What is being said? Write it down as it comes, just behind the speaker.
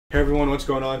Hey everyone, what's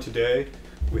going on today?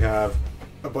 We have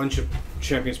a bunch of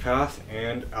Champions Path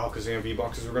and Alakazam V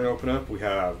boxes we're going to open up. We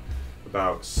have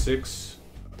about 6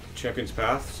 Champions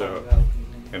Path,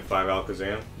 and 5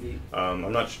 Alakazam.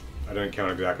 I don't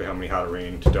count exactly how many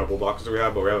Hatterene to double boxes we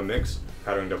have, but we have a mix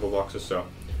Hatterene double boxes. So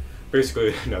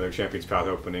basically another Champions Path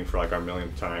opening for like our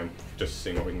millionth time, just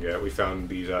seeing what we can get. We found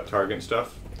these at Target and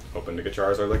stuff, hoping to get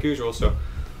Charizard like usual. So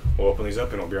we'll open these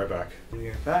up and we'll be right back. We'll be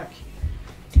right back.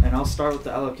 And I'll start with the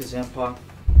Alakazam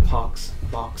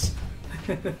box.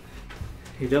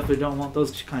 You definitely don't want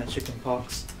those kind of chicken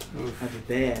pox. That'd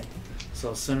be bad.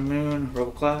 So Cinnamon,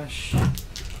 Rebel Clash.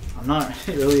 I'm not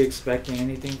really expecting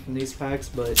anything from these packs,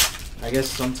 but I guess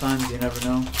sometimes you never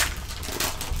know.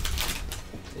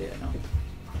 Yeah, no.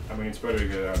 I mean, it's better to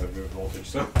get it out of the voltage,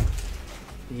 so.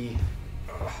 The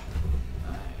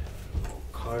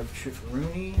card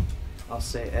Rooney. I'll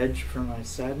say Edge for my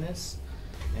sadness.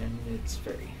 And it's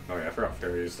Fairy. Oh yeah, I forgot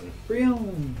fairies and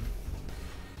Brion.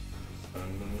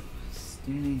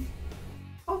 Stinny.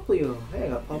 Poplio. Hey, I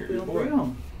got Poplio and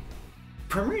Brion.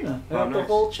 Primarina. I got the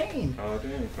whole chain. Oh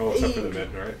dang. Oh, except for the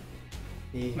mid, right?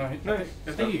 Yeah. No, I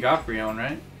think you got Brion,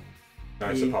 right? No,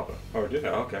 I said Papa. Oh, did I?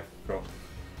 Okay, cool.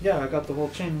 Yeah, I got the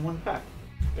whole chain in one pack.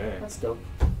 Dang. That's dope.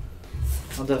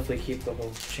 I'll definitely keep the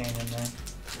whole chain in there.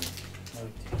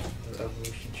 The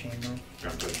evolution chain though.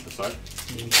 Got to put it to the side?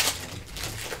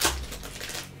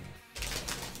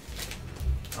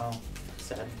 Oh,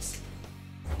 sadness.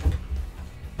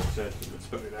 Sad, it's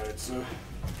better that it's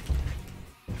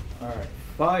Alright,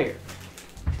 fire.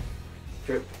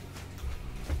 Drip.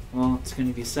 Well, it's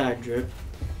gonna be sad drip.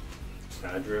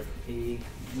 Sad drip. The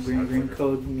green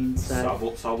code means sad.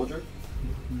 Sobble drip?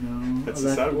 No. That's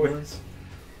the sad boy.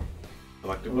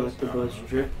 Electabuzz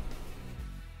drip.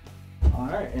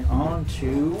 Alright, and on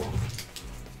to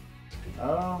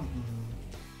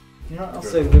you know what, I'll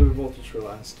save Vivid Voltage for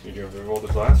last. You do Vivid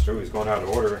Voltage last? Oh, he's going out of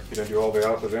order. You didn't do all the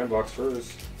Alakazam box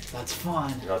first. That's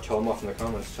fine. You gotta tell him off in the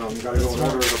comments. Tell him you gotta go in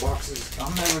order of the boxes.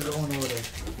 I'm never going order.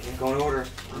 You can't go in order.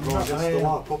 I'm going against the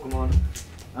law of Pokemon.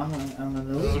 I'm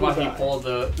an This is why he pulled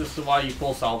This is why you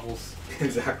pull Sobbles.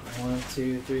 Exactly. 1,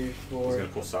 2, 3, 4. He's gonna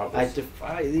pull Sobbles. I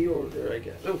defy the order, I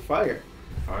guess. Oh, fire.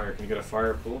 Fire. Can you get a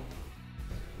fire pull?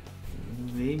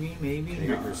 Maybe Can you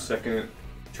get your second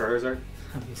Charizard?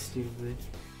 That'd be stupid.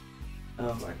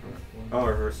 Oh, oh,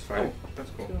 reverse fight. Oh, that's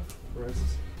cool. Reverse.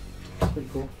 That's pretty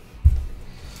cool.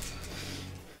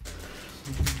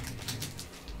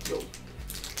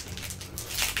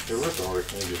 The reverse are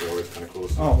always kind of cool.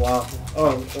 So. Oh wow!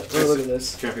 Oh, look at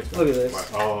this! Look at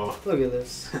this! Oh, look at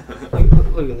this!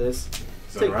 Look at this!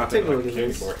 Take a look at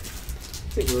this!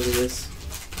 Take a look at this!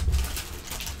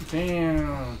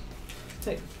 Damn!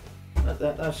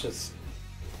 That's just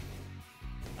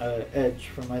Edge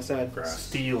from my side. Grass.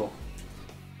 Steel.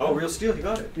 Oh, real steel! You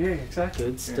got it. Yeah, exactly.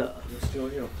 Good stuff. Real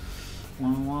steel, you.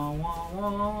 And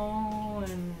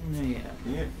yeah.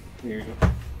 Yeah. Usual.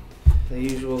 The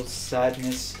usual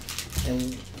sadness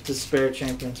and despair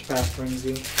Champions Path brings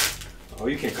you. Oh,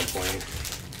 you can't complain.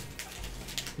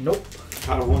 Nope.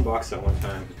 Out of one box at one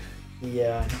time.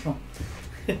 Yeah, I know.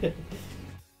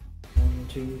 1,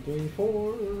 2, 3,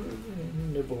 4,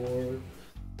 and the board.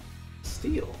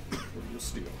 Steel.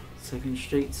 Steel. Second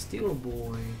straight steel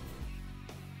boy.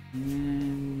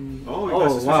 And oh, you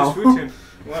got wow. Suzuki.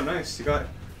 Wow, nice. You got.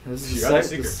 This is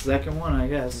the second one, I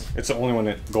guess. It's the only one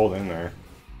that gold in there.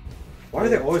 Why are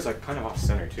they always like kind of off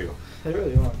center too? They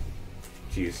really are.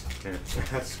 Jeez, yeah,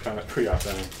 that's kind of pretty off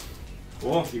center.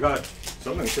 Well, you got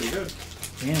something pretty good.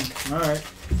 Yeah. All right.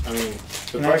 I mean,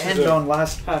 the Can I end on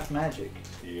last pack magic?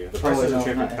 Yeah, the price of the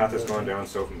Champion Path has gone down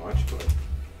so much, but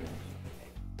yeah.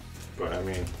 But I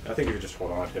mean, I think if you just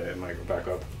hold on to it, it might go back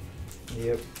up.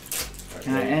 Yep. Right,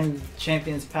 can I end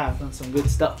Champion's Path on some good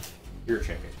stuff? You're a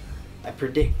champion. I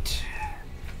predict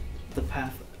the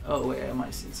path. Oh wait, I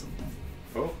might see something.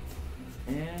 Oh.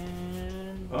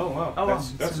 And oh wow,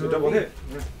 oh, that's a double hit.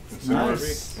 Yeah.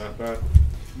 Nice. Not bad.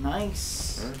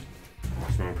 Nice. Alright.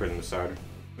 Just want to put it in the side.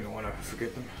 We don't want to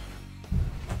forget them.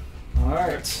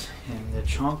 Alright, and the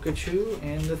Chonkachu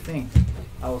and the thing.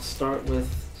 I'll start with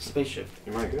Spaceship.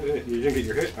 You might get it. You didn't get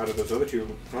your hit out of those other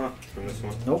two, huh? From this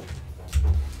one. Nope.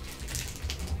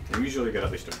 You usually get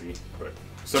at least a B, but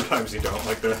sometimes you don't.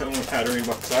 Like the Hatterene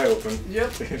box I open.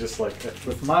 Yep. You just like it.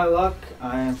 With my luck,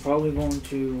 I am probably going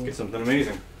to get something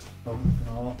amazing. Oh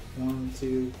no! 1,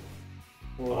 2,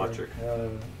 4. Electric.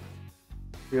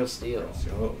 Real steel.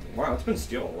 Oh, wow, it's been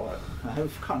steel a lot.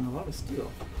 I've gotten a lot of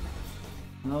steel.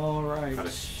 All right. How to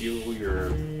steal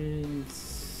your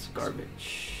it's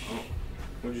garbage. Oh.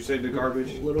 What'd you say to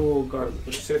garbage? Little garbage.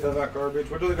 What'd you say to that garbage?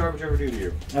 What does the garbage ever do to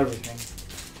you? Everything.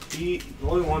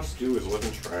 all he wants to do is live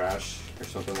in trash or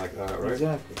something like that, right?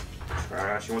 Exactly.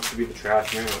 Trash. He wants to be the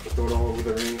trash man. He wants to throw it all over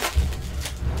the ring.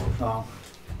 Oh.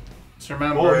 Just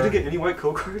remember. Oh, you didn't get any white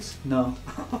code cards? No.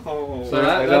 Oh. So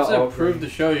that's a proof to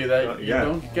show you that you yeah.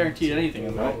 don't guarantee anything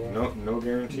in life. No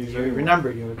guarantees.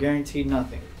 Remember, you're guaranteed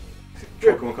nothing.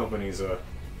 Pokemon Company's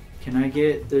Can I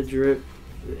get the drip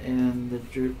and the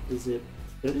drip? Is it?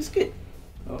 Did I just get?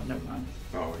 Oh, never mind.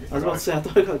 Oh, I was about to say, I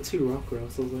thought I got 2 rock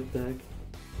rolls. I was like, that.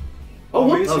 Oh,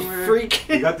 what the Rare. freak!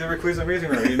 You got the Rayquaza Amazing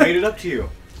Rare. He made it up to you.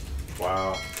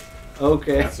 Wow.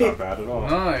 Okay. That's not bad at all.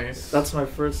 Nice. That's my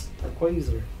first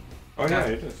Rayquaza. Oh yeah,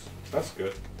 it is. That's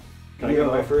good. Can I get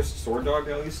my first Sword Dog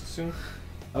at least soon?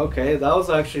 Okay, that was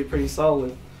actually pretty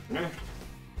solid. Yeah.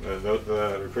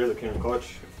 The Rayquaza came in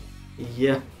clutch.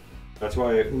 Yeah. That's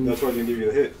why I didn't give you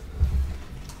the hit.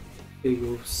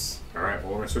 Eagles. Alright,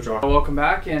 well we're gonna switch off. Welcome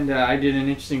back, and I did an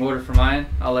interesting order for mine.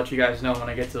 I'll let you guys know when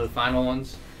I get to the final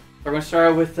ones. We're gonna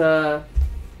start with the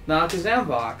Alakazam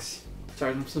box.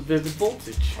 Starting with some Vivid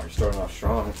Voltage. You're starting off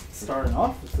strong. Starting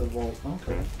off with the Volt.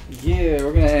 Okay. Yeah,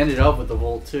 we're gonna end it up with the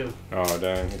Volt too. Oh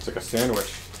dang, it's like a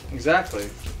sandwich. Exactly.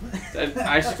 An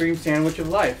ice cream sandwich of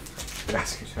life. An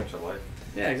ice cream sandwich of life.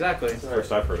 Yeah, exactly. That's the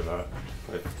first I've heard of that.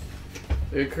 But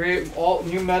They create all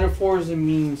new metaphors and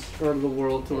memes for the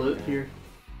world to live here.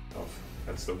 oh,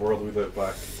 that's the world we live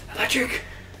by. Electric!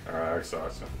 Alright, I saw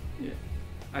it. So. Yeah.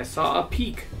 I saw a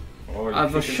peak Oh,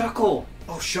 of a Shuckle.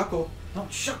 Oh, Shuckle.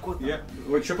 Don't shuck with them. Yeah,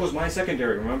 well, Shuckle's my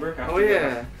secondary, remember? Oh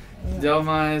yeah.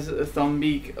 Delmise, a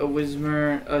Thumbbeak, a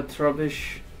Whismer, a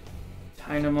Trubbish,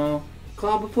 Dynamo,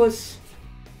 Clobopus,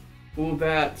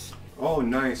 Woobat. Oh,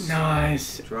 nice.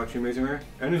 Nice. Jirachi Amazing Rare.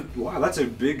 And wow, that's a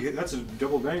big hit. That's a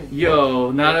double bang.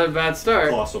 Yo, not a bad start.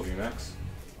 Colossal VMAX.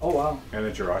 Oh wow. And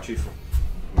a Jirachi.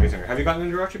 Amazing Rare. Have you gotten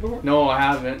a Jirachi before? No, I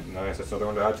haven't. Nice, that's another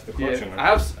one to add to the collection.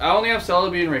 Yeah, I only have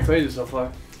Celebi and Rayquaza so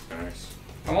far. Nice.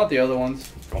 I want the other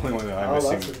ones. The only one that I'm Oh,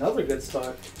 missing. that's another good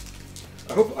start.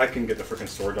 I hope I can get the freaking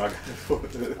Sword Dog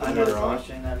I know later on.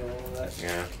 watching that all that.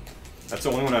 Yeah. That's the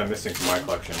only one I'm missing from my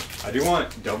collection. I do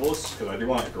want doubles, because I do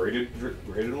want graded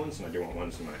ones, and I do want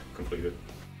ones in my completed.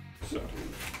 So,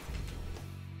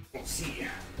 we'll see.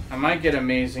 I might get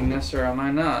Amazingness or I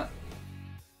might not.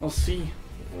 We'll see.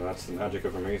 Well, that's the magic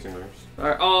of Amazing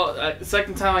Rares. Alright,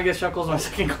 second time I get Shuckle's my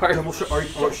second card. Double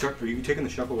shuck. Are you taking the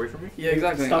shuck away from me? Yeah,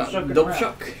 exactly. Stop shucking Double around.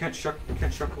 shuck. You can't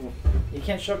shuckle. You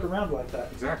can't shuck around like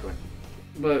that. Exactly.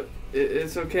 But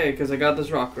it's okay, because I got this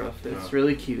Rockruff. It's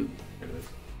really cute. It is.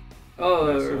 Oh,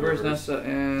 Nessa, reverse reverse. Nessa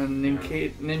and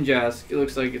Ninjask. It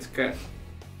looks like it's got.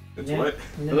 It's Yeah. what?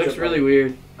 It looks really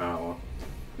weird. Oh,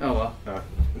 Oh well. well.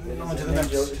 It's On to a the next.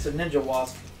 ninja, it's a ninja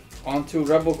wasp. On to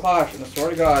Rebel Clash, and I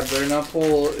swear to God, better not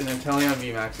pull an Italian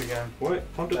VMAX again.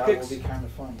 What? Pump the That picks. will be kind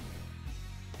of fun.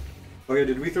 Oh yeah,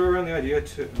 did we throw around the idea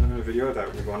in a video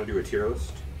that we want to do a tier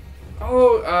list?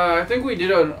 Oh, I think we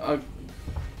did I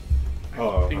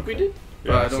Oh, think we okay. did.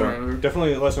 But I don't remember.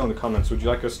 Definitely let us know in the comments. Would you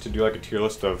like us to do like a tier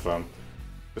list of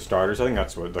the starters? I think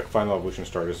that's what like Final Evolution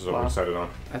starters is what we decided on.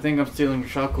 I think I'm stealing your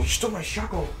Shuckle. Stole my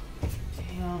Shuckle.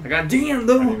 Damn. I got damn I didn't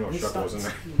though. know Shuckle was in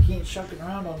there. You can't shuck it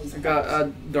around on these. I got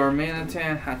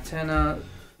Darmanitan, Hatena.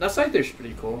 That Scyther's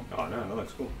pretty cool. Oh no,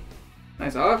 that's cool.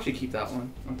 Nice. I'll actually keep that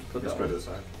one. I'll put Just that put it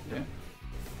one. aside.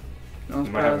 No,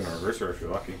 You might have an reverser if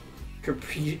you're lucky.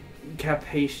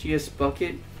 Capacious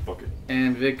Bucket Bucket.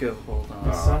 and Vika. Hold on.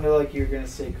 It sounded like you were gonna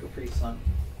say Capri Sun.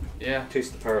 Yeah.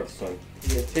 Taste the power of the sun.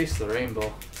 Yeah. Taste the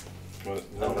rainbow. Well,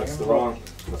 Oh, no, that's the rainbow.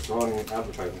 wrong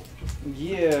advertising.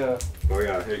 Yeah. Oh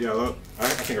yeah, hey, yeah. Look, I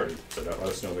think I already said that. Let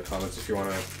us know in the comments if you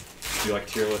want to do like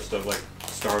tier list of like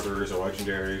starters or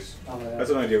legendaries. Oh, yeah. That's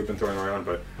an idea we've been throwing around,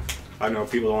 but I know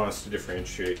people don't want us to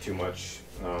differentiate too much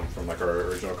from like our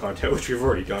original content, which we've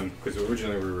already done because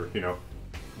originally we were,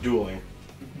 dueling.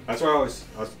 That's why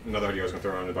another idea I was gonna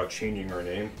throw around about changing our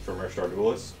name from Rare Star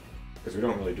Duelists because we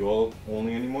don't really duel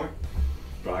only anymore.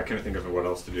 But I couldn't think of what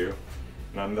else to do.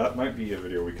 And that might be a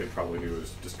video we could probably do,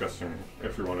 is discussing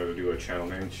if we wanted to do a channel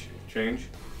name change.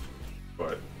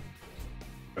 But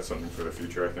that's something for the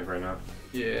future, I think, right now.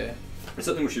 Yeah. It's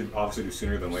something we should obviously do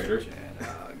sooner than later.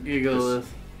 Gigalith.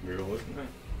 Google, isn't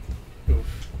it?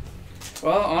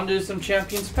 Well, on to some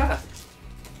Champions Path.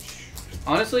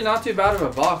 Honestly, not too bad of a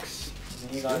box.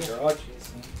 And you got your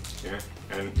Archies. Yeah,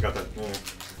 and got that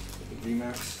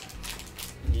VMAX.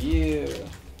 Yeah.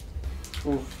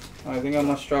 Oof. I think I'm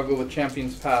gonna struggle with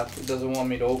Champions Path. It doesn't want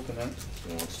me to open it. It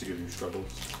wants to give you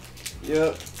struggles.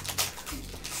 Yep.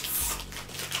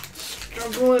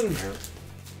 Struggling.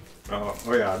 Oh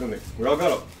yeah, I don't think we all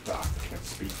got I can't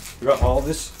speak. We got all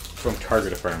this from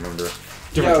Target, if I remember.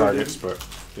 Different Yeah, we Targets, but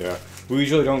yeah. We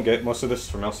usually don't get most of this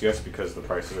from LCS because the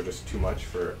prices are just too much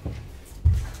for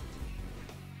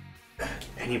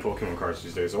any Pokemon cards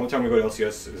these days. The only time we go to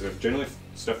LCS is if generally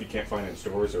stuff you can't find in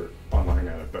stores or online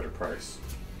at a better price.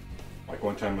 Like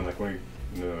one time when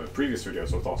in the previous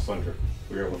videos with All Slender,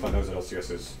 we were able to find those at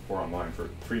LCSs or online for a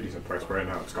pretty decent price, but right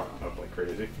now it's gone up like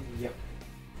crazy. Yep.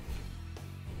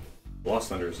 Lost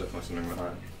Thunder is definitely something that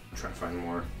I'm trying to find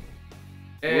more.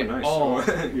 Hey, Ooh, nice.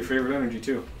 oh. Your favorite energy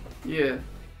too. Yeah.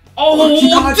 Oh, he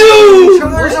got dude!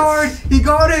 Charizard! He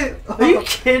got it! Are you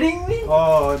kidding me?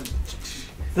 Oh,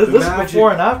 The this magic.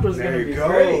 before and after is There gonna you be go.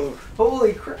 great.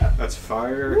 Holy crap! That's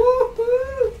fire.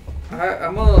 Woohoo!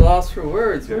 I'm a little lost for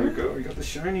words. There you man. go. You got the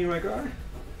shiny, my guy.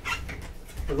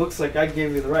 It looks like I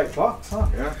gave you the right box, huh?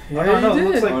 Yeah. I don't know. you It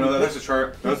looks did. like Oh no, you that's a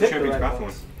chart. That was the picked the Champions right Path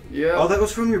box. one. Yeah. Oh, that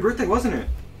was from your birthday, wasn't it?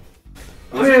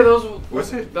 Oh yeah, those.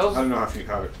 Was it? That was. I don't know if you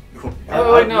have it.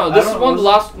 Oh wait, no. I This don't is know, one of the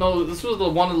was- last. No, this was the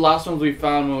one of the last ones we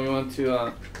found when we went to.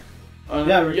 Yeah,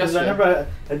 because yesterday. I remember,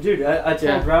 dude, I told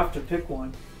Yeah. Raph to pick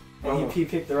one, and Oh. he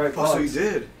picked the right Oh, box. so you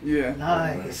did. Yeah.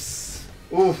 Nice.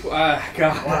 Oof. God.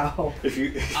 Wow. If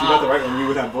you got the right one, you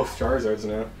would have both Charizards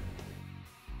now.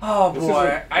 Oh This is boy,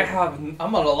 like-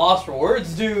 I'm at a loss for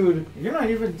words, dude. You're not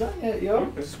even done yet, yo.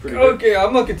 This is pretty good. Okay,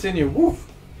 I'm gonna continue. Woof.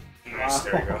 Nice.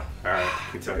 There you go. All right.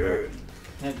 Keep that there.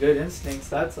 Had good instincts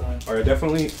that time. All right.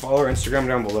 Definitely follow our Instagram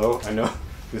down below. I know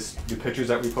the pictures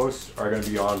that we post are going to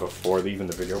be on before even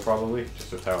the video probably,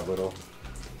 just with how little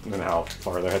and how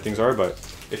far ahead things are. But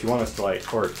if you want us to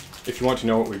or if you want to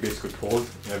know what we basically pulled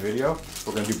in a video,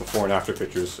 we're going to do before and after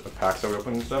pictures of packs that we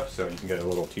open and stuff, so you can get a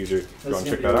little teaser if you That's want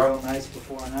to gonna check be that out. real nice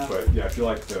before and after. But yeah, if you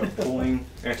like the pulling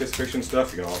anticipation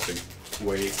stuff, you can also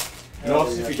wait. And Oh,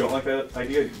 also, yeah. if you don't like that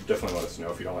idea, definitely let us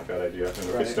know if you don't like that idea, and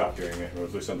we Right. can stop doing it, and we'll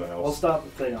do something We'll else. stop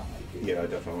if they don't like it. Yeah,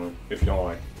 definitely. If you don't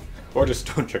like, or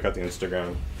just don't check out the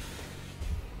Instagram.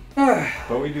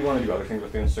 But we do want to do other things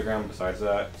with the Instagram besides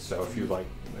that. So if you like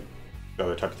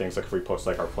other type of things, like if we post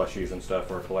like our plushies and stuff,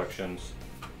 or our collections.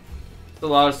 A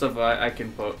lot of stuff I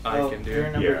can put. I Oh, can you do.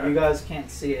 remember, Yeah. you guys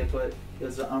can't see it, but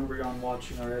there's an Umbreon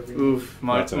watching our every. Oof,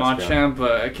 That's an Machamp,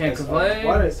 but I can't That's- complain.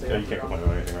 Why did I say Yeah, you can't Umbreon? complain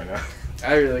about anything right now.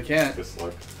 I really can't. Just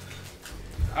look.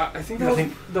 I think that was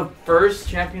the first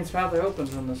Champions Path I opened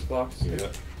from this box. Yeah.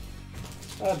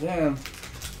 God damn.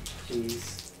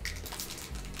 Jeez.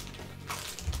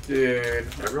 Dude.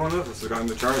 Everyone of us has gotten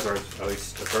the Charizard, at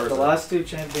least the Charizard. The last two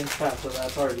Champions Path, so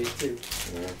that's already two.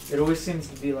 Yeah. It always seems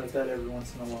to be like that every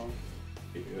once in a while.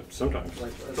 Yeah, sometimes.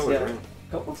 Like, It's always yeah, random.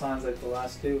 a couple times, like the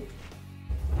last two.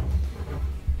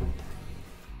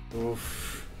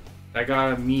 Oof. I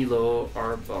got a Milo,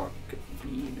 Arbok,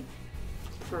 Bead,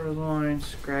 Purloin,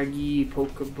 Scraggy,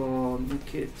 Pokeball,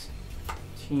 Nickit,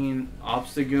 Teen,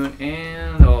 Obstagoon,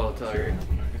 and oh, Tiger.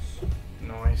 Nice.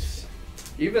 Nice.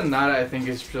 Even that I think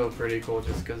is still pretty cool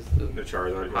just because The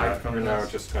Charizard, I yeah. from And now this.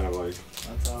 it's just kind of like.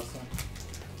 That's awesome.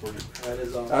 That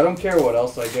is awesome. I don't care what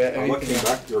else I get. Luck anything came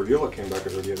else. back, or your luck came back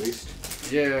already at least.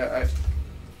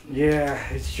 Yeah,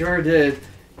 it sure did.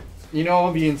 You know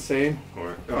what would be insane?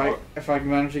 Or, If I can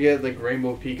manage to get like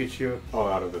Rainbow Pikachu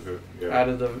out of the yeah. out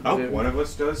of the. I hope one of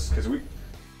us does, because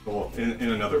well, in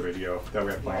another video that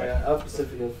we have planned, Yeah, up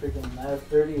Pacifica, freaking, I have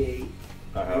 38.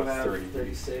 I You have 30.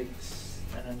 36,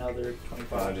 and another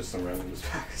 25. Just some random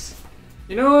packs.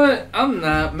 You know what? I'm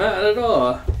not mad at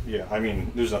all. Yeah, I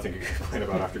mean, there's nothing you can complain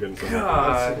about after getting something.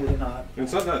 God. Absolutely not.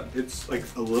 It's not that, it's like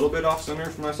a little bit off center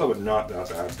for myself, but not that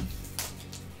bad.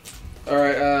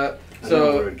 Alright, I don't know what I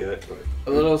so would get, but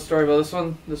a little story about this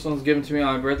one. This one's given to me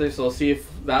on my birthday, so I'll see if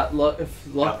luck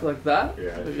Yeah. like that. Yeah,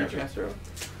 There'll be a sure. chance to.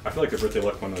 I feel like the birthday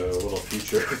luck won a little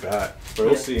future with that, but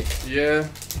we'll see. Yeah.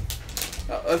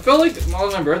 I felt like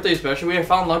on my birthday especially, I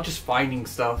found luck just finding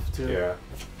stuff too. Yeah.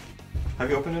 Have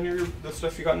you opened any of the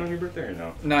stuff you gotten on your birthday or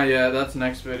no? Not yet, that's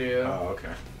next video. Oh, okay.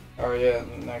 Or yeah,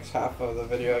 the next half of the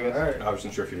video, I guess. Alright. I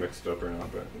wasn't sure if you mixed it up or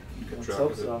not, but you can Let's track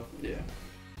hope of it. so. Yeah.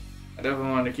 I definitely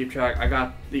wanted to keep track. I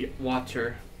got the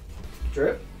Water.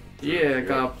 Drip? Yeah, I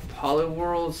got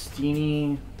Poliwhirl,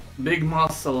 Steenie, Big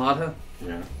Moss Salada.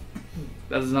 Yeah.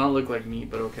 That does not look like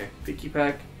meat, but okay. Picky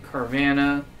Pack,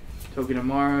 Carvanha,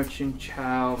 Togedemaru,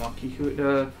 Chinchou,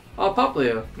 Makihuda, oh,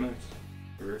 Poplio. Nice.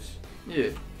 Reverse. Yeah.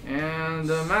 And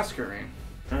Masquerain.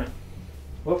 Alright.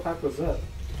 What pack was that?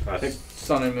 I think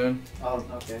Sun and Moon. Oh,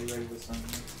 okay, regular sun.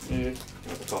 Yeah. at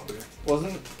the top of it.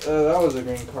 Wasn't, that was a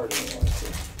green card anyway. So.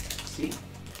 See?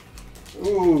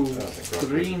 Ooh, I don't think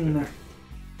green.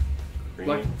 Green.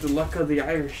 Like the luck of the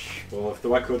Irish. Well, if the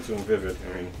white coat's in Vivid,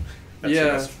 I mean, that's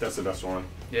Yeah. that's the best one.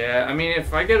 Yeah, I mean,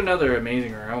 if I get another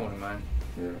amazing rare, I wouldn't mind.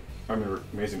 Yeah. I mean,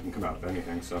 amazing can come out of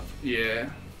anything, so. Yeah.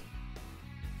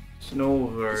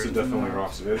 Snowbird. This is definitely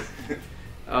Rock's vid.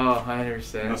 Oh, I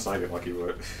understand. Unless I get lucky,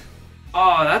 but.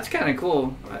 Oh, that's kind of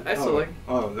cool. I still like.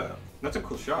 Oh, that. That's a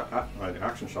cool shot. An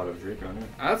action shot of Drake on it.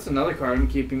 That's another card I'm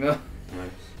keeping up.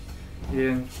 Nice.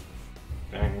 Yeah.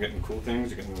 Dang, you're getting cool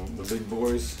things. You're getting the big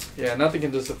boys. Yeah, nothing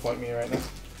can disappoint me right now.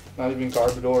 Not even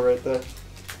Garbodor right there.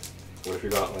 What if you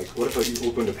got like? What if you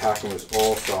opened a pack and it was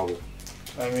all Sobble?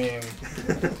 I mean,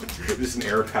 This is an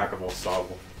air pack of all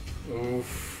Sobble.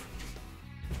 oof.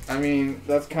 I mean,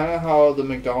 that's kind of how the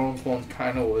McDonald's one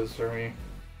kind of was for me.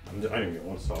 I didn't get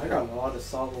one Sobble. I got a lot of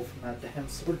Sobble from that damn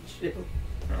sword shit.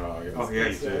 Oh yeah,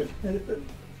 you did.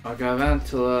 I got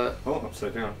Vantula. Oh,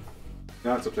 upside down.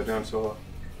 No, it's upside down. So,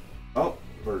 oh,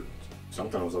 or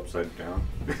something was upside down.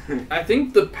 I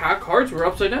think the pack cards were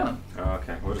upside down.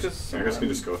 Okay, we'll just, I guess we can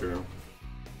just go through them.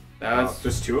 That's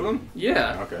just 2 of them?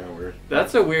 yeah. Okay, weird.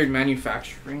 That's a weird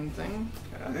manufacturing thing.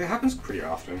 It happens pretty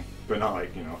often, but not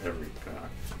like, every pack.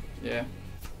 Yeah.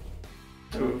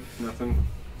 Oof. Nothing.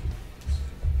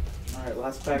 Alright,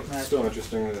 last pack match. Still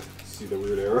interesting to see the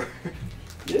weird error.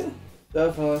 Yeah,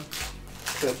 definitely.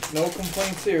 But no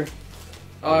complaints here.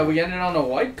 We ended on a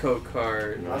white coat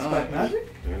card. Last pack magic?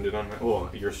 Ended on my. Oh,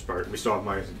 your Spark. We still have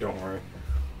my. Don't worry.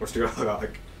 We're still got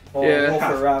like. Oh, Yeah.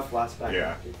 for Ralph, last pack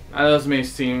Yeah. magic. I know this may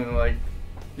seem like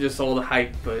just all the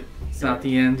hype, but it's not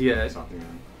the end yet. It's not the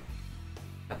end.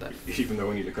 Not that. Even though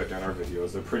we need to cut down our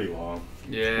videos, they're pretty long.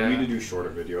 Yeah. We need to do shorter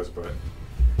videos, but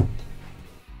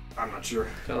I'm not sure.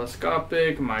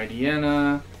 Telescopic,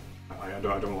 Mightyena, I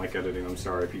don't like editing. I'm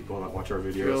sorry, people that watch our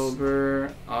videos.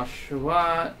 Wilbur,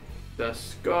 Oshawott,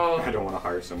 Duskull, I don't want to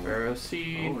hire someone.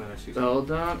 Ferroseed, Oh, I see.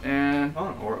 Beldum, and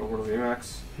Oh, or the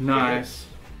VMAX. nice.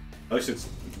 At least it's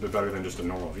better than just a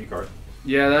normal V card.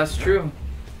 Yeah, that's true.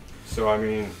 So I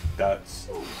mean, that's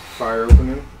fire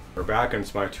opening. We're back and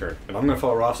it's my turn, and I'm gonna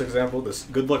follow Ross's example. This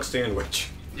good luck sandwich.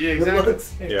 Yeah, Good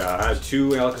exactly. luck. Yeah, I had 2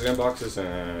 Alakazam boxes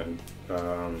and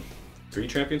 3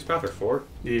 Champions Path or 4.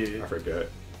 Yeah. I forget.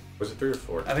 Was it 3 or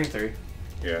 4? I think 3.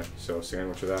 Yeah. So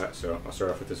sandwich of that. So I'll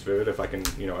start off with this Vivid if I can,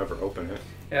 ever open it.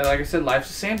 Yeah, like I said, life's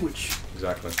a sandwich.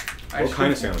 Exactly. Ice What kind of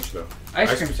cream sandwich though?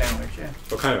 Ice cream sandwich, yeah.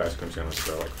 What kind of ice cream sandwich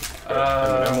though?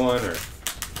 Like M&M one or?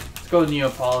 Let's go with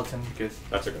Neapolitan because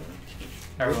That's a good one.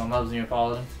 everyone loves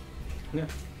Neapolitan. Yeah.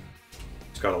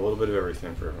 It's got a little bit of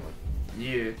everything for everyone.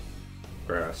 Yeah.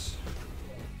 Grass.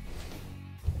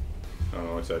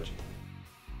 Oh, what's that?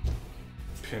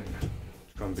 Pin.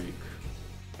 Drumbeak.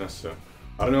 Nessa.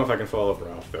 I don't know if I can follow up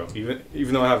Ralph though.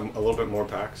 Even though I have a little bit more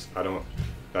packs, I don't.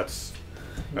 That's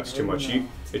too much.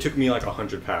 It took me like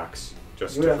 100 packs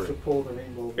just You would have to for pull the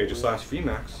rainbow. Aegis Slash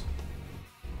VMAX.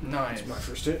 Nice. That's my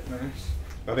first hit. Nice.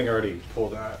 I think I already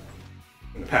pulled that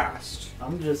in the past.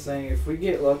 I'm just saying, if we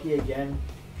get lucky again,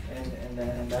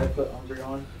 and I put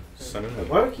Umbreon. Sun and Moon.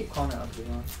 Why do we keep calling it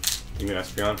Umbreon? You mean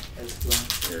Espeon?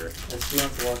 Espeon. Here.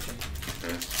 Espeon's watching.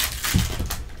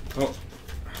 Yeah. Oh.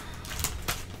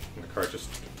 The card just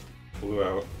flew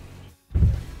out.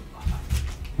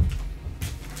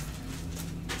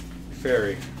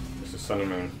 Fairy. This is Sun and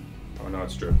Moon. Oh no,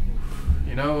 it's Drip.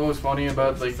 You know what was funny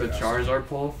about like the Charizard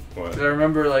pull? What? 'Cause I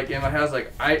remember like in my house,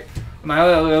 like I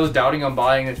was doubting on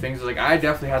buying the things. Like I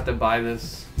definitely had to buy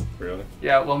this. Really?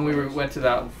 Yeah, when we went to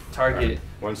that Target. Right.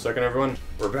 1 second, everyone.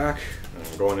 We're back.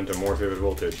 I'm going into more Vivid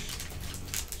Voltage.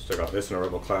 Still got this and a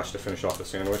Rebel Clash to finish off the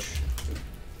sandwich.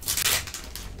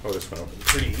 Oh, this one opened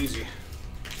pretty easy.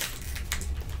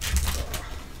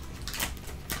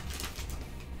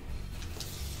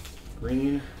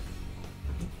 Green.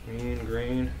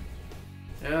 Green.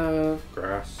 Yeah.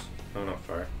 Grass. Oh no,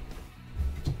 fire.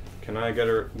 Can I get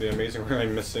her the amazing rare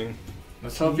I'm missing?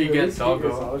 Let's hope you get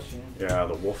Doggo. Yeah,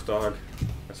 the Wolf Dog.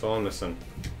 That's all I'm missing.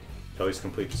 Kelly's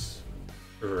completes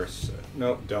reverse.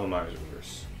 Nope, Delmai's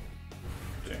reverse.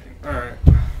 Dang. Alright.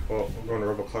 Well, we're going to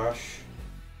Rebel Clash.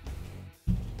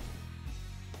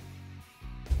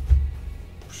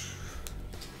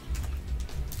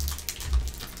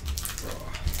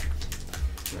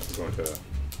 Now we're going to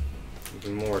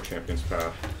even more Champions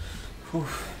Path. Whew.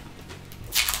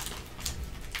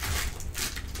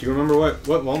 Do you remember what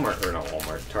Walmart, or not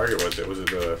Walmart, Target was it? Was it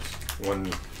the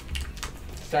one...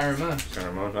 Siren Moon.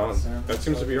 Center Moon? Oh, that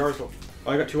seems to be ours. Oh,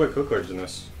 I got 2 white code cards in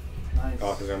this Nice.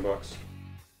 Alakazam box.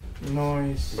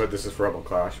 Nice. But this is for Rebel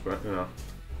Clash, but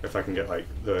if I can get like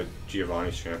the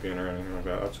Giovanni's champion or anything like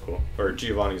that, that's cool. Or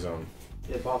Giovanni's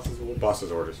Yeah, boss's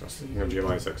boss's orders.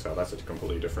 Giovanni's XL, that's a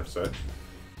completely different set.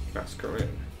 Masquerade.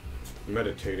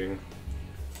 Meditating.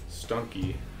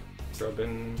 Stunky.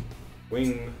 Rubbin.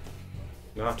 Wing.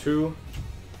 Natu.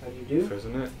 How do you do?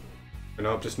 Isn't it?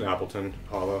 No, just an Appleton.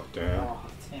 Hollow. Damn. Oh,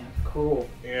 damn. Cool.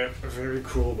 Yeah, very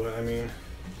cool, but I mean,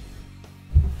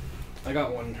 I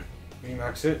got one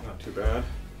VMAX hit, not too bad.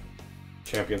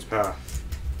 Champion's Path.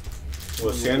 Will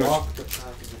a sandwich Walk the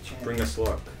path of the champion. bring us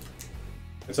luck?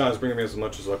 It's not as bringing me as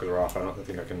much as luck of the Roth. I don't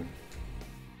think I can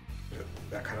get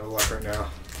that kind of luck right now.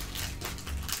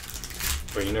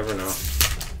 But you never know.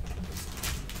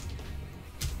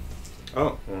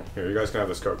 Oh, well, here, you guys can have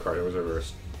this code card. It was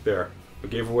reversed. There. We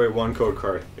gave away one code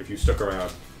card if you stuck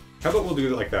around. How about we'll do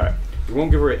it like that? We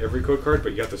won't give away every code card,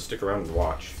 but you have to stick around and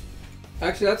watch.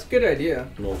 Actually, that's a good idea.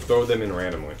 And we'll throw them in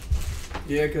randomly.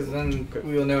 Yeah, because then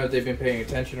we'll know if they've been paying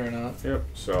attention or not. Yep,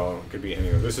 so it could be any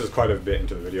of this. Is quite a bit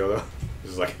into the video, though.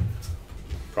 This is like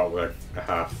probably like a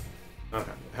half, not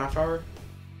a half hour?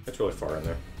 It's really far in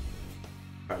there.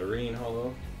 Katarine,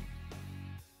 hello.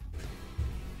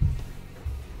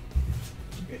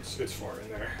 It's far in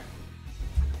there.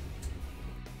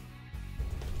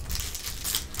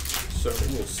 So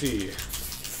we'll see.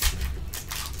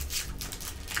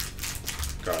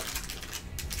 God.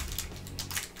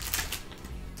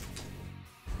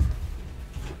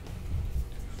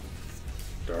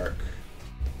 Dark.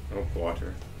 Oh,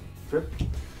 water. Drip.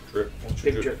 Drip. Ultra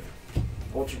Big drip. drip.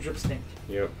 Ultra drip stink.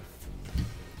 Yep.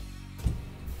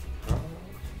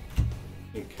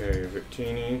 Okay,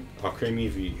 Victini. Creamy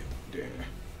V. Dang.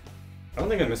 I don't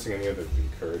think I'm missing any other V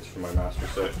cards from my master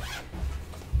set.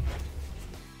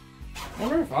 I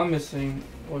wonder if I'm missing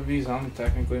what V's I'm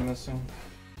technically missing.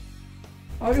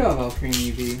 I do have Alcrene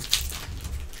EV.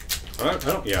 I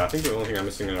don't. Yeah, I think the only thing I'm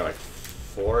missing are like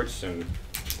Forts and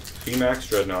VMAX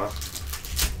Dreadnought.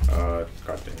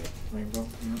 God dang it. Rainbow.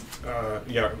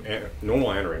 Yeah,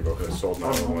 normal and rainbow because I sold my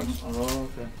other ones. Oh,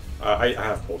 okay. I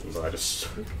have pulled them, but I just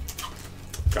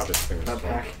got this thing. That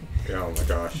pack. Yeah, oh my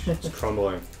gosh, it's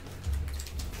crumbling.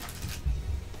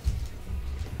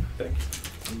 Thank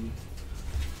you.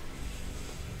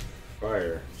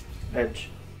 Fire. Edge.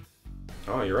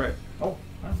 Oh, you're right. Oh,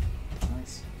 wow.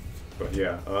 Nice. But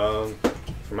yeah,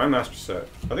 for my master set,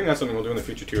 I think that's something we'll do in the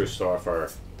future too, is start our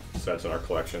sets in our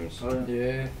collections. Oh,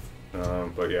 Yeah.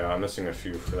 But yeah, I'm missing a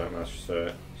few for that master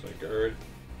set. So like guard.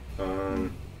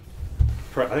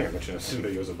 I think I mentioned this in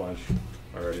videos a bunch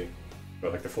already.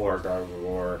 But like the full art guard of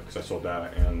war, because I sold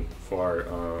that, and full art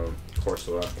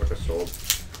Corsola, which I sold.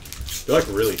 They're like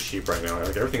really cheap right now.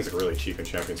 Like everything's like really cheap in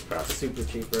Champions Path. super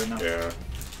cheap right now. Yeah.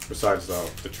 Besides the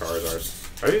Charizards.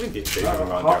 I didn't think Dave's gone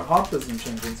down. Hop doesn't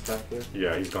change things back there.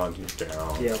 Yeah, he's gone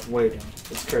down. Yeah, way down.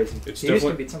 It's crazy. It's he used to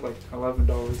definitely- be something like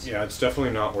 $11. Yeah, it's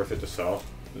definitely not worth it to sell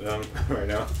them right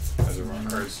now as a raw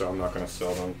card, so I'm not going to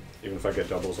sell them, even if I get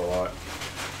doubles a lot.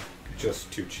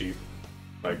 Just too cheap.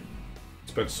 Like,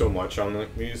 spent so much on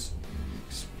these.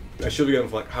 I should be getting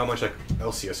for like how much like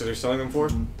LCSs are selling them for?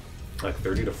 Like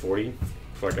 30 to 40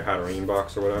 for like a Hatterene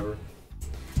box or whatever.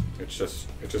 It's just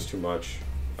too much.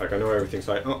 Like I know everything's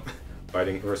like, oh,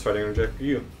 reverse fighting reject for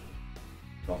you.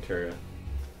 Altaria.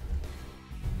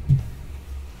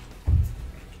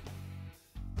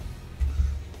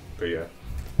 But yeah,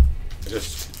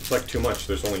 it's like too much.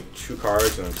 There's only 2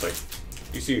 cards, and it's like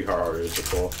you see how hard it is to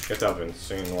pull. You have to have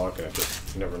insane luck, and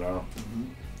you never know.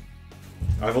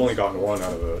 I've only gotten one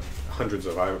out of the hundreds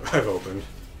of I've opened.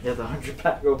 Yeah, the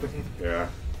 100-pack opening. Yeah.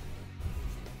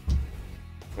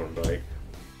 One bite.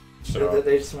 So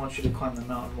They just want you to climb the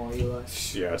mountain while you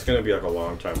yeah, it's gonna be like a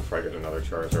long time before I get another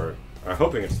Charizard. I'm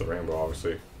hoping it's the rainbow,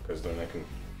 obviously, because then I can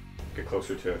get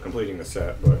closer to completing the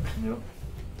set. But Yep.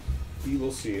 we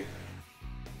will see.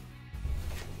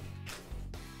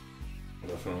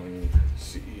 Definitely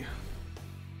see.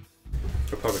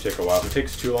 It'll probably take a while. If it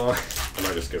takes too long, I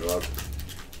might just give up.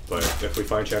 But if we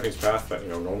find Champions Path at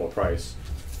normal price,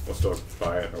 we'll still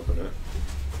buy it and open it.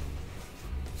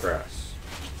 Grass.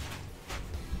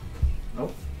 Oh,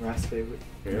 Ra's favorite.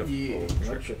 Yeah. Yeah.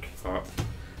 Electric.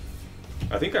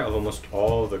 I think I have almost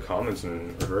all the commons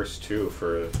in reverse too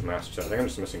for the master set. I think I'm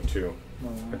just missing 2.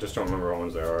 I just don't remember what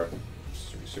ones they are.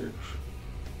 Just research.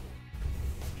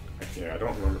 Yeah, I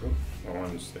don't remember what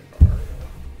ones they are.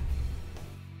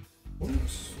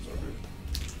 Oops, so good.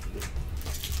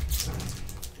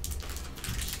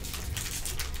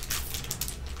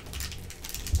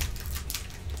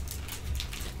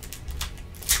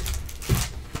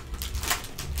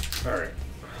 Alright.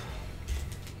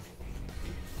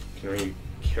 Can we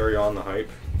carry on the hype?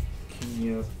 Can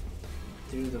you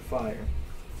do the fire?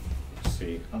 Let's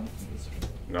see. Oh, it's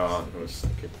No, it was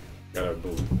like, you gotta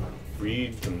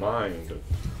read the mind of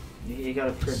you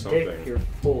gotta predict something. your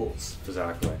pulls.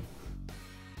 Exactly.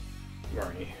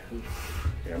 Marnie.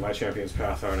 Yeah, my Champions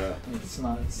Path aren't a... It's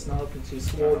not looking too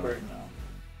swole right now.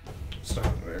 It's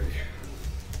not very...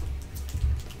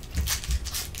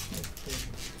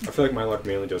 I feel like my luck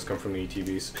mainly does come from the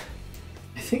ETBs.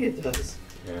 I think it does.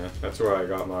 Yeah, that's where I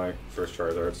got my first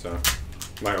Charizard, so...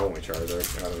 My only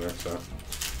Charizard out of there, so...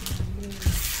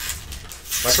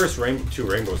 My first two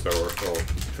rainbows though were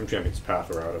from Champions Path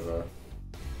were out of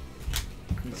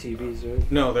ETBs,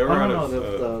 right? No, they were out of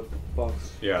the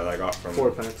box. Yeah, that I got from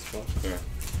 4-packs box. Yeah,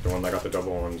 the one that got the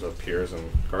double ones of Piers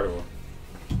and Gardevoir.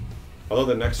 Although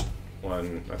the next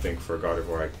one I think for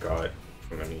Gardevoir I got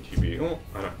from an ETB. Oh,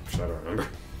 I don't remember.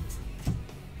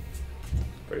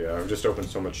 But yeah, I've just opened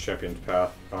so much Champions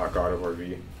Path. Gardevoir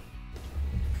V.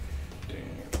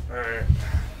 Damn. Alright.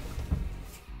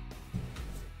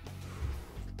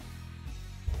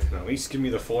 Can at least give me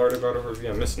the Florida Gardevoir V.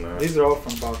 I'm missing that. These are all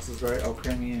from boxes, right?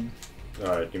 Alcremie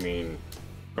and... You mean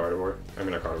Gardevoir? I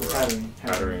mean not Gardevoir.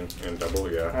 Hatterene and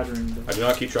double, yeah. Hatterene. I do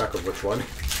not keep track of which one,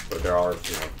 but there are,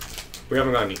 we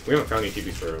haven't found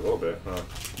ETBs for a little bit, huh?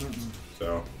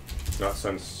 So, not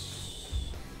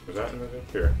since, was that in the video?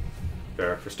 Here.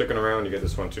 There. For sticking around, you get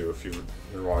this one too if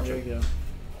you're watching. There you go.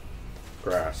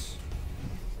 Grass.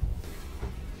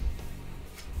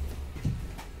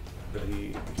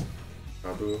 Betty.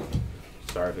 Abu.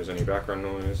 Sorry if there's any background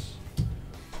noise.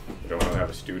 I don't really have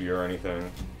a studio or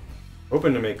anything.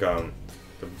 Hoping to make the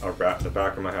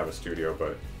back room I have a studio,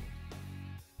 but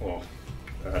well,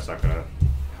 that's not gonna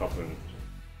help in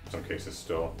some cases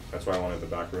still. That's why I wanted the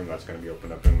back room. That's gonna be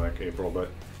opened up in like April, but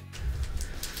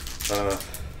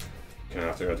gonna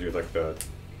have to go do like the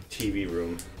TV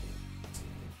room,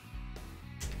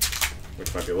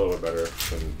 which might be a little bit better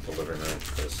than the living room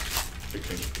because we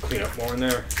can clean up more in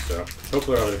there. So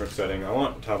hopefully I'll have a different setting. I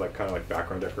want to have like kind of like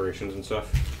background decorations and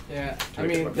stuff. Yeah, I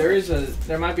mean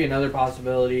there might be another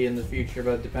possibility in the future,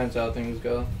 but it depends how things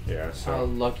go. Yeah. So how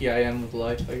lucky I am with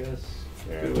life, I guess.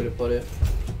 Yeah. Good way to put it.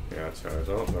 Yeah, that's how it is.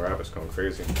 Oh, the rabbit's going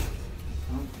crazy. The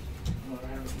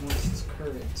rabbit wants its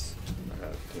currents.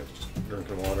 Just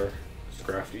drinking water.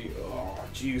 Scrafty. Oh,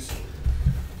 jeez.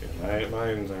 Yeah,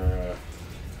 mine's are.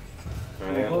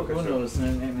 Who knows?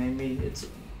 Maybe it's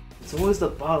always the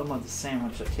bottom of the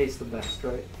sandwich that tastes the best,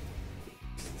 right?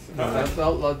 Does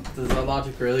that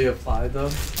logic really apply though?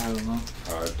 I don't know.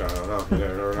 I don't know. You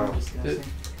never know.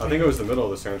 I think it was the middle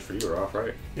of the sandwich for you, Ralph,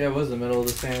 right? Yeah, it was the middle of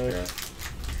the sandwich. Yeah.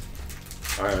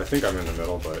 I think I'm in the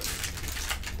middle, but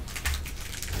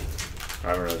I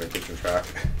haven't really been keeping track.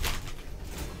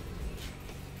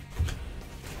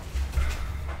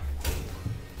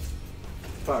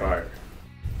 Fire.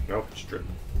 Nope, it's drip.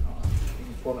 You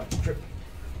can pull that drip.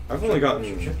 I've only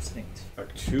gotten drip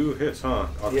like 2 hits, huh?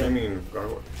 Yeah. I mean,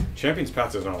 Champions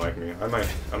Path does not like me. I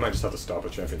might just have to stop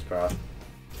at Champions Path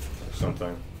or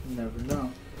something. Never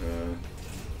know.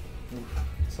 Yeah.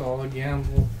 It's all a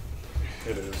gamble.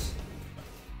 It is.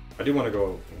 I do want to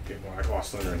go get more like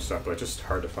Lost Thunder and stuff, but it's just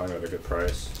hard to find at a good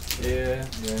price. Yeah.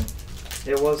 Yeah.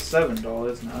 It was $7, now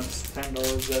it's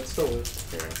 $10 at store.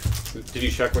 Yeah. Did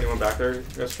you check when you went back there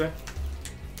yesterday?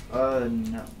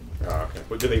 No. Oh, okay.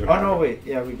 Well, did they even Oh, have no, it? wait.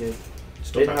 Yeah, we did.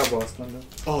 Still Didn't have Lost Thunder.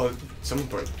 Oh, someone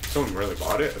really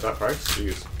bought it at that price?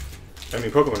 Jeez. I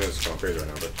mean, Pokemon is going crazy right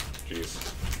now, but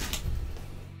jeez.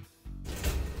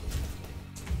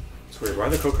 It's weird. Why are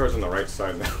the code cards on the right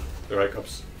side now? They're like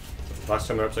last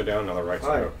time they're upside down, now they're right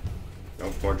side up.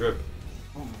 Nope, more drip.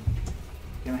 Oh.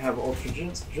 Gonna have Ultra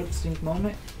Drip Stink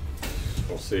moment?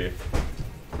 We'll see.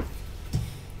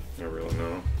 I really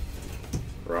know.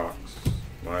 Rocks.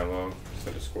 Milo.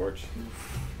 Instead of Scorch.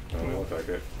 Don't look like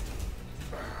it.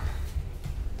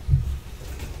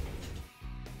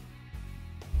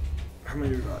 How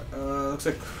many we got? Looks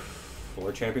like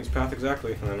 4 Champions Path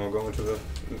exactly, and then we'll go into the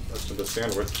rest of the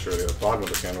sandwich, or the bottom of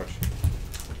the sandwich.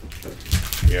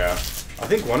 Yeah. I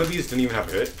think one of these didn't even have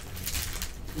a hit.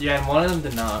 Yeah, and one of them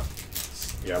did not.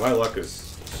 Yeah, my luck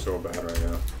is so bad right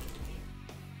now.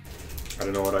 I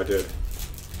don't know what I did.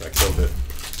 I killed it.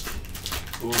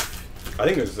 Oof. I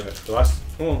think it was the last...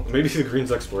 Well, maybe the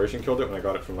Green's Exploration killed it when I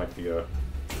got it from, like, the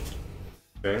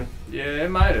thing. Yeah,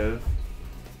 it might have.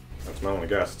 That's my only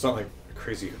guess. It's not, like, a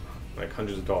crazy, like,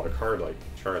 hundreds of dollar card like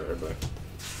Charizard, but...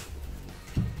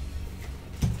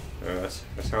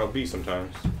 that's how it be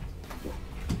sometimes.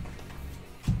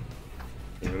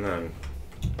 Even then...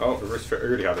 Oh, reverse fairy. You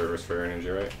already have the reverse fairy energy,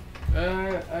 right?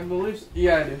 I believe so.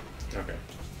 Yeah, I do. Okay.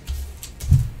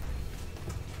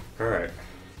 Alright.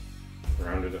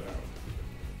 Rounded it out.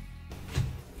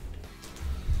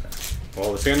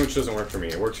 Well, the sandwich doesn't work for me.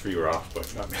 It works for you, Ralph,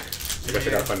 but not me. I guess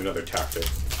I gotta find another tactic.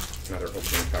 Another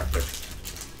opening tactic.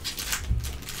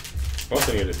 We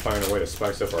also need to find a way to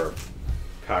spice up our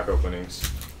pack openings.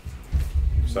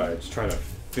 Besides trying to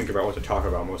think about what to talk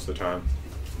about most of the time.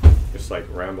 Just like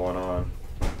rambling on.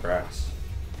 Grass.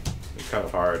 It's kind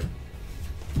of hard.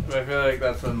 But I feel like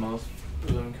that's what most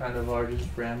of them kind of are, just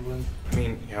rambling. I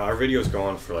mean, yeah, our videos go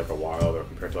on for like a while though,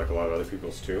 compared to like a lot of other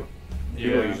people's too.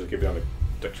 People usually keep it down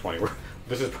to 20.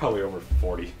 This is probably over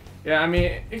 40. Yeah, I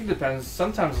mean, it depends.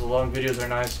 Sometimes the long videos are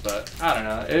nice, but I don't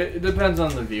know. It depends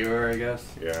on the viewer, I guess.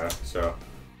 Yeah, so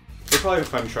we'll probably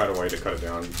find try a way to cut it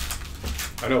down.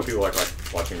 I know people like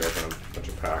watching me open a bunch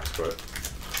of packs, but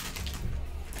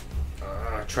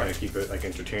trying to keep it like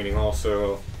entertaining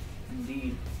also.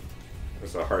 Indeed.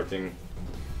 It's a hard thing,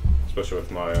 especially with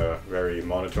my very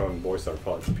monotone voice that would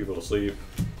probably put people to sleep.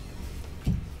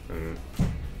 And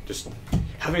just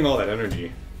having all that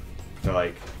energy to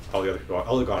like all the other people.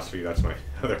 Oligosophy, that's my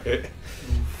other hit.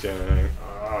 Dang.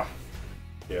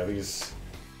 Yeah, these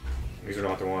are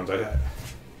not the ones I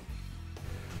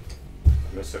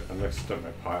missed up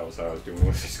my piles that I was doing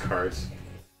with these cards.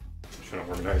 I'm trying to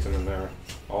organize them in there,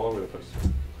 all over the place.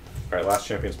 All right, last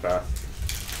Champion's Path.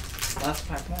 Last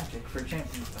pack magic for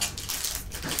Champion's Path.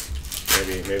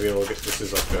 Maybe it'll get. This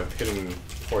is like the hidden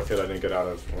fourth hit I didn't get out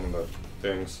of one of the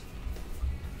things.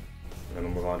 And then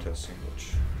we'll move on to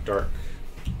sandwich. Dark,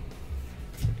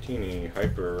 Teeny,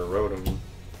 Hyper, Rotom,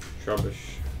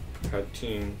 Shrubbish,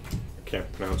 Hatteen. I can't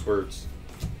pronounce words.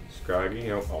 Scraggy,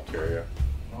 nope, Altaria.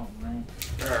 Oh man.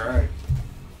 Alright.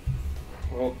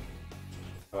 Well,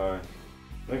 I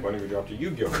think one of you dropped a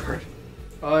Yu-Gi-Oh card.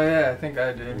 Oh yeah, I think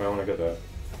I did. You might want to get that.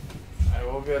 I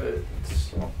will get it.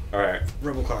 Alright,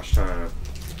 Rebel Clash time.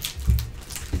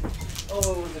 Oh,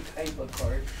 it was a Kaiba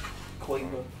card.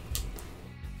 Kaiba.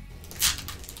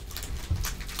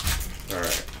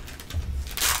 Alright.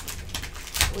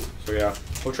 So yeah,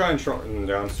 we'll try and shorten them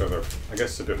down so they're, I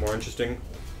guess, a bit more interesting.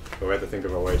 But we have to think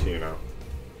of a way to, you know,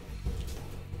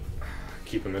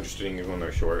 keep them interesting even when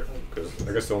they're short. Because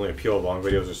I guess the only appeal of long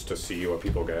videos is to see what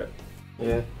people get.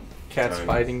 Yeah. Cats And,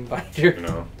 fighting Binder. You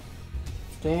know.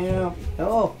 Damn.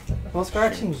 Oh, no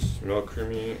scratching. Milk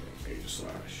Creamy, Age/.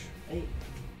 Hey.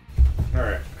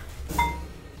 Alright.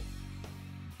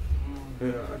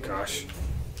 Gosh.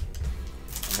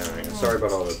 Alright, sorry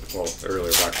about all the,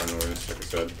 earlier background noise, like I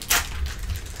said.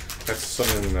 That's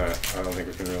something that I don't think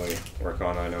we can really work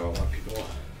on. I know a lot of people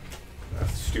at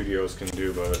studios can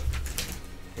do, but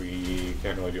we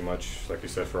can't really do much, like you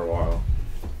said, for a while.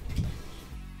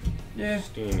 Yeah.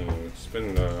 Steenie,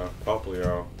 Spinda,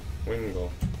 Poplio, Wingull,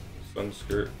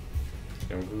 Sunskirt,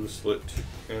 Yamgoo, Slit,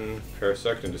 and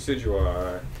Parasect, and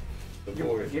Decidueye. The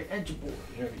boy. Your edge boy.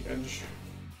 Yeah, the edge.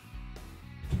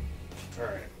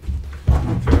 Alright.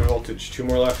 Favorite voltage, 2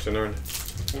 more left, and then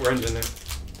we're ending it.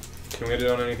 Can we end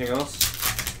it on anything else?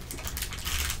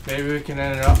 Maybe we can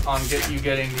end it up on you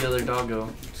getting the other doggo.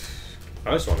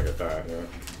 I just want to get that, yeah.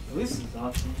 At least it's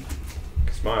awesome.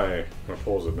 Because my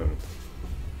pulls have been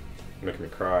making me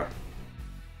cry.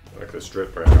 Like this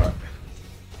drip right got.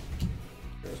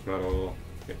 There's Metal,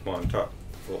 Hitmontop,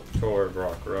 Voltorb,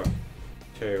 Rock Ruff,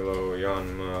 Talo,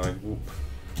 Yanma, Whoop.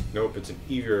 Nope, it's an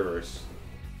Eevee reverse.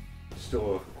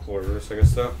 Still a Claw reverse, I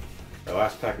guess, though. Our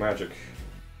last pack magic.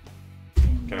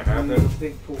 Can I have them?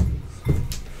 Big pools.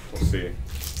 We'll see.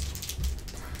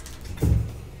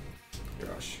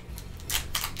 Gosh.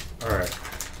 Alright.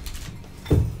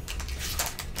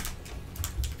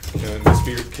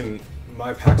 Can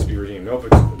my packs be redeemed? Nope,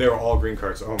 they were all green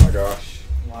cards. Oh my gosh.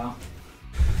 Wow.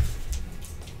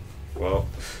 Well.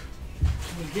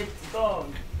 Can we get the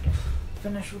dog?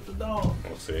 Finish with the dog.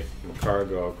 We'll see.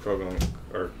 Macargo, Krogunk,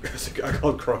 or I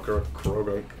called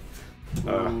Krogunk.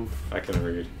 I can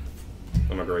read.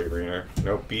 I'm a great reader.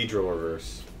 Nope, Beedrill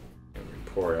reverse. And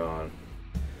Vaporeon.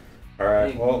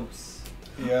 Alright, well,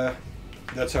 yeah,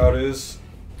 that's how it is.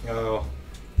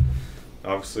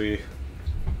 Obviously,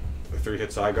 the 3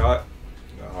 hits I got.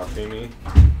 Alchemy.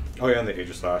 Oh yeah, and the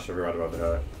Age/. I forgot about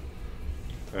that.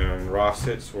 And Ross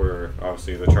hits were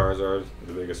obviously the Charizard,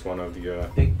 the biggest one of the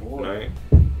big boy. night.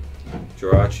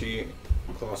 Jirachi,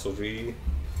 Colossal V,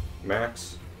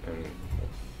 Max, and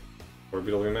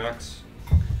Orbital V Max.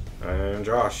 And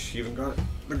Josh even got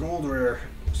the gold rare,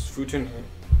 Futon,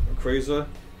 Quasar,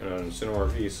 and Incineroar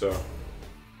V. So,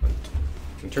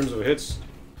 in terms of hits,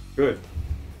 good.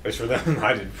 As for them,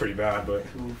 I did pretty bad, but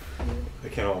they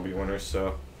can't all be winners.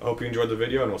 So, I hope you enjoyed the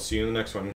video, and we'll see you in the next one.